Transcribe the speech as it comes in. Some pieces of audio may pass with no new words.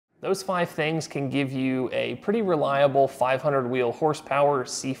Those 5 things can give you a pretty reliable 500 wheel horsepower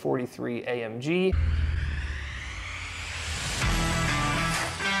C43 AMG.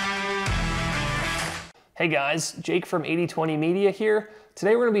 Hey guys, Jake from 8020 Media here.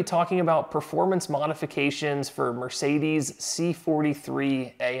 Today we're going to be talking about performance modifications for Mercedes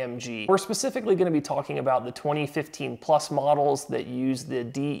C43 AMG. We're specifically going to be talking about the 2015 plus models that use the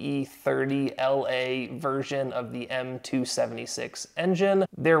DE30LA version of the M276 engine.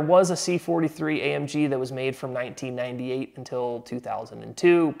 There was a C43 AMG that was made from 1998 until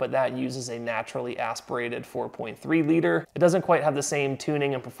 2002, but that uses a naturally aspirated 4.3 liter. It doesn't quite have the same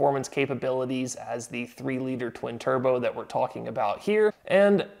tuning and performance capabilities as the 3-liter twin turbo that we're talking about here.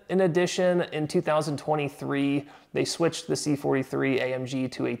 And in addition, in 2023, they switched the C43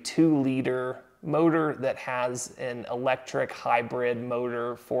 AMG to a 2-liter motor that has an electric hybrid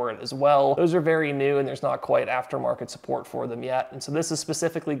motor for it as well. Those are very new and there's not quite aftermarket support for them yet. And so this is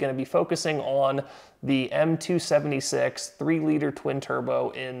specifically going to be focusing on the M276 3-liter twin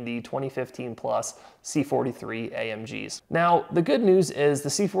turbo in the 2015 plus C43 AMGs. Now, the good news is the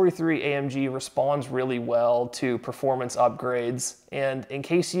C43 AMG responds really well to performance upgrades. And in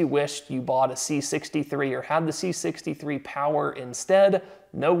case you wished you bought a C63 or had the C63 Power instead,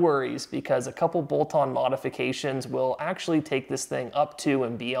 no worries, because a couple bolt-on modifications will actually take this thing up to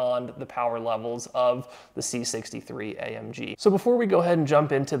and beyond the power levels of the C63 AMG. So before we go ahead and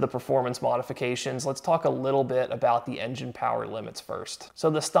jump into the performance modifications, let's talk a little bit about the engine power limits first. So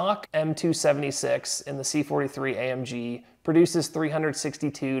the stock M276 in the C43 AMG produces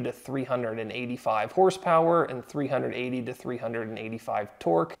 362 to 385 horsepower and 380 to 385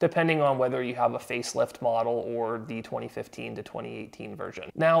 torque, depending on whether you have a facelift model or the 2015 to 2018 version.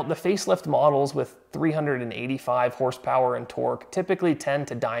 Now, the facelift models with 385 horsepower and torque typically tend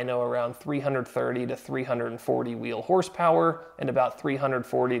to dyno around 330 to 340 wheel horsepower and about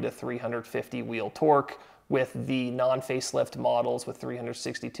 340 to 350 wheel torque, with the non-facelift models with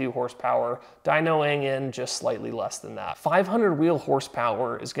 362 horsepower dynoing in just slightly less than that. 500 wheel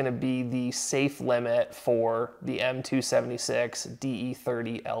horsepower is going to be the safe limit for the M276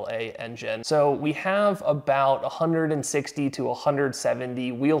 DE30LA engine. So we have about 160 to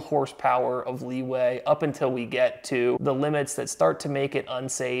 170 wheel horsepower of leeway up until we get to the limits that start to make it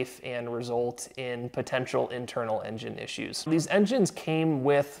unsafe and result in potential internal engine issues. These engines came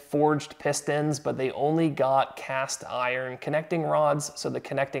with forged pistons, but they only got cast iron connecting rods, so the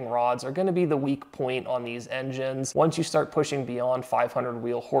connecting rods are going to be the weak point on these engines. Once you start pushing beyond 500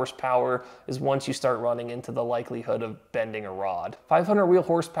 wheel horsepower is once you start running into the likelihood of bending a rod. 500 wheel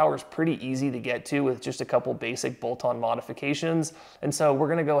horsepower is pretty easy to get to with just a couple basic bolt-on modifications, and so we're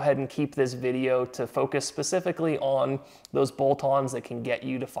going to go ahead and keep this video to focus specifically on those bolt-ons that can get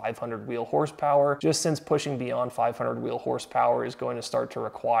you to 500 wheel horsepower, just since pushing beyond 500 wheel horsepower is going to start to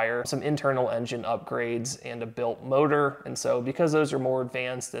require some internal engine upgrades and a built motor. And so because those are more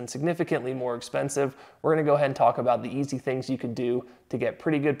advanced and significantly more expensive, we're going to go ahead and talk about the easy things you could do to get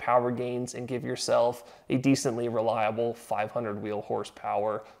pretty good power gains and give yourself a decently reliable 500 wheel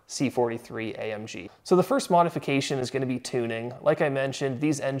horsepower C43 AMG. So the first modification is going to be tuning. Like I mentioned,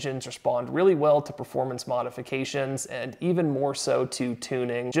 these engines respond really well to performance modifications and even more so to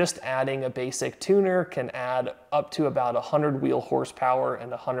tuning. Just adding a basic tuner can add up to about 100 wheel horsepower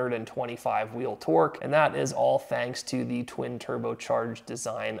and 125 wheel torque, and that is all thanks to the twin turbocharged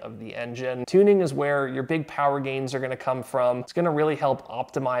design of the engine. Tuning is where your big power gains are going to come from. It's going to really help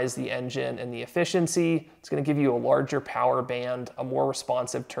optimize the engine and the efficiency. It's going to give you a larger power band, a more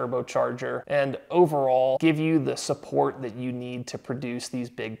responsive turbocharger, and overall give you the support that you need to produce these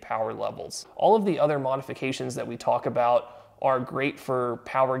big power levels. All of the other modifications that we talk about are great for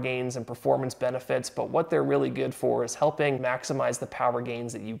power gains and performance benefits, but what they're really good for is helping maximize the power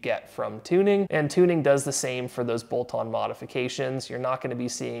gains that you get from tuning. And tuning does the same for those bolt-on modifications. You're not going to be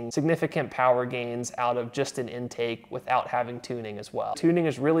seeing significant power gains out of just an intake without having tuning as well. Tuning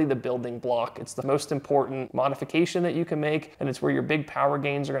is really the building block. It's the most important modification that you can make, and it's where your big power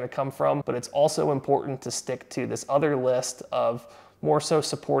gains are going to come from, but it's also important to stick to this other list of more so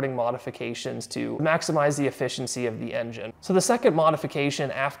supporting modifications to maximize the efficiency of the engine. So the second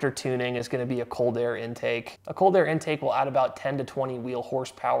modification after tuning is going to be a cold air intake. A cold air intake will add about 10 to 20 wheel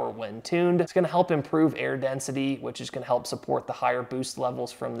horsepower when tuned. It's going to help improve air density, which is going to help support the higher boost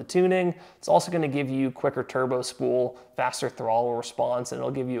levels from the tuning. It's also going to give you quicker turbo spool, faster throttle response, and it'll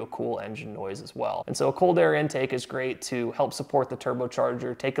give you a cool engine noise as well. And so a cold air intake is great to help support the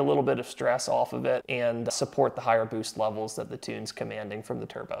turbocharger, take a little bit of stress off of it, and support the higher boost levels that the tune's commanding from the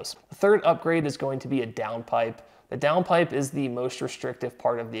turbos. The third upgrade is going to be a downpipe. The downpipe is the most restrictive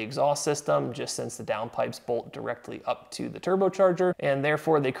part of the exhaust system, just since the downpipes bolt directly up to the turbocharger, and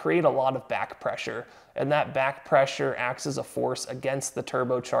therefore they create a lot of back pressure. And that back pressure acts as a force against the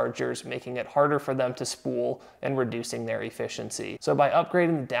turbochargers, making it harder for them to spool and reducing their efficiency. So by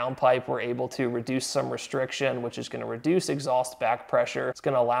upgrading the downpipe, we're able to reduce some restriction, which is going to reduce exhaust back pressure. It's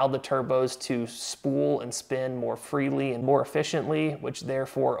going to allow the turbos to spool and spin more freely and more efficiently, which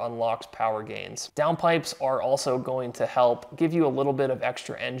therefore unlocks power gains. Downpipes are also going to help give you a little bit of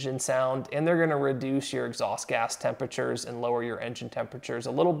extra engine sound, and they're going to reduce your exhaust gas temperatures and lower your engine temperatures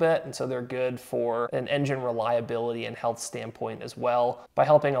a little bit, and so they're good for an engine reliability and health standpoint as well by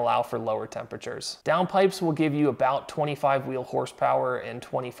helping allow for lower temperatures. Downpipes will give you about 25 wheel horsepower and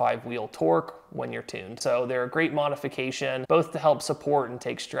 25 wheel torque when you're tuned. So they're a great modification, both to help support and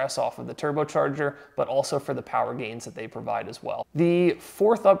take stress off of the turbocharger, but also for the power gains that they provide as well. The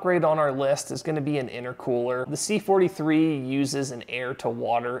fourth upgrade on our list is going to be an intercooler. The C43 uses an air to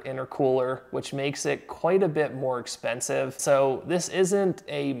water intercooler, which makes it quite a bit more expensive. So this isn't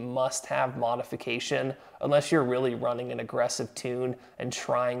a must-have modification unless you're really running an aggressive tune and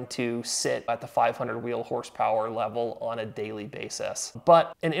trying to sit at the 500 wheel horsepower level on a daily basis.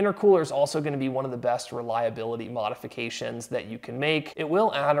 But an intercooler is also going to be one of the best reliability modifications that you can make. It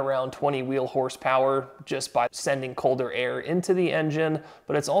will add around 20 wheel horsepower just by sending colder air into the engine,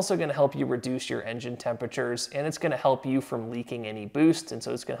 but it's also going to help you reduce your engine temperatures, and it's going to help you from leaking any boost, and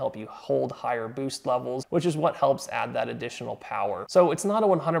so it's going to help you hold higher boost levels, which is what helps add that additional power. So it's not a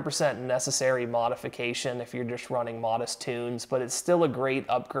 100% necessary modification if you're just running modest tunes, but it's still a great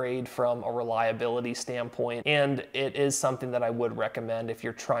upgrade from a reliability standpoint, and it is something that I would recommend if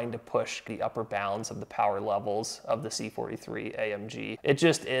you're trying to push the upper bounds of the power levels of the C43 AMG. It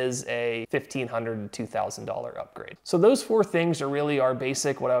just is a $1,500 to $2,000 upgrade. So those four things are really our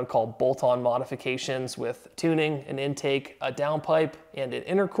basic, what I would call bolt-on modifications with tuning, an intake, a downpipe, and an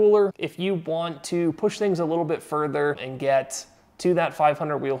intercooler. If you want to push things a little bit further and get to that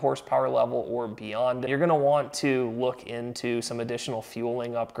 500 wheel horsepower level or beyond, you're gonna want to look into some additional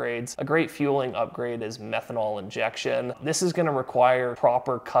fueling upgrades. A great fueling upgrade is methanol injection. This is gonna require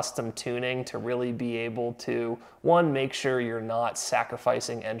proper custom tuning to really be able to, one, make sure you're not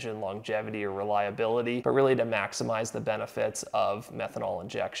sacrificing engine longevity or reliability, but really to maximize the benefits of methanol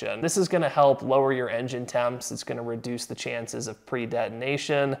injection. This is gonna help lower your engine temps. It's gonna reduce the chances of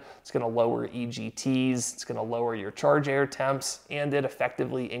pre-detonation. It's gonna lower EGTs. It's gonna lower your charge air temps, and it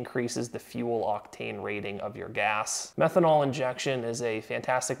effectively increases the fuel octane rating of your gas. Methanol injection is a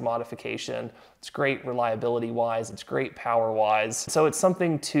fantastic modification. It's great reliability-wise, it's great power-wise, so it's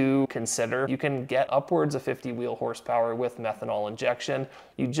something to consider. You can get upwards of 50 wheel horsepower with methanol injection.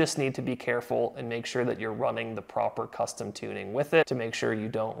 You just need to be careful and make sure that you're running the proper custom tuning with it to make sure you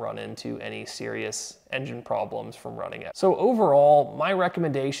don't run into any serious engine problems from running it. So overall, my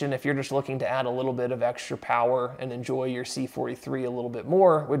recommendation, if you're just looking to add a little bit of extra power and enjoy your C43 a little bit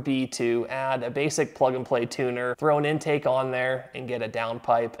more, would be to add a basic plug-and-play tuner, throw an intake on there, and get a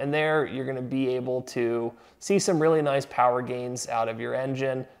downpipe. And there, you're gonna be able to see some really nice power gains out of your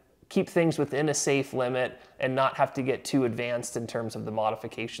engine, keep things within a safe limit, and not have to get too advanced in terms of the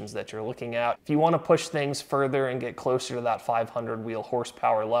modifications that you're looking at. If you want to push things further and get closer to that 500 wheel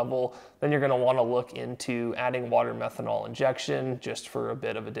horsepower level, then you're going to want to look into adding water methanol injection just for a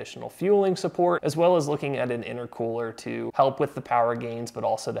bit of additional fueling support, as well as looking at an intercooler to help with the power gains, but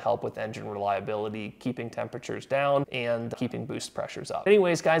also to help with engine reliability, keeping temperatures down and keeping boost pressures up.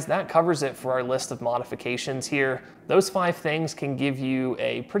 Anyways, guys, that covers it for our list of modifications here. Those 5 things can give you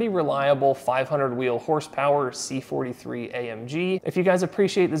a pretty reliable 500 wheel horsepower C43 AMG. If you guys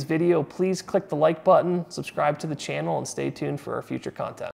appreciate this video, please click the like button, subscribe to the channel, and stay tuned for our future content.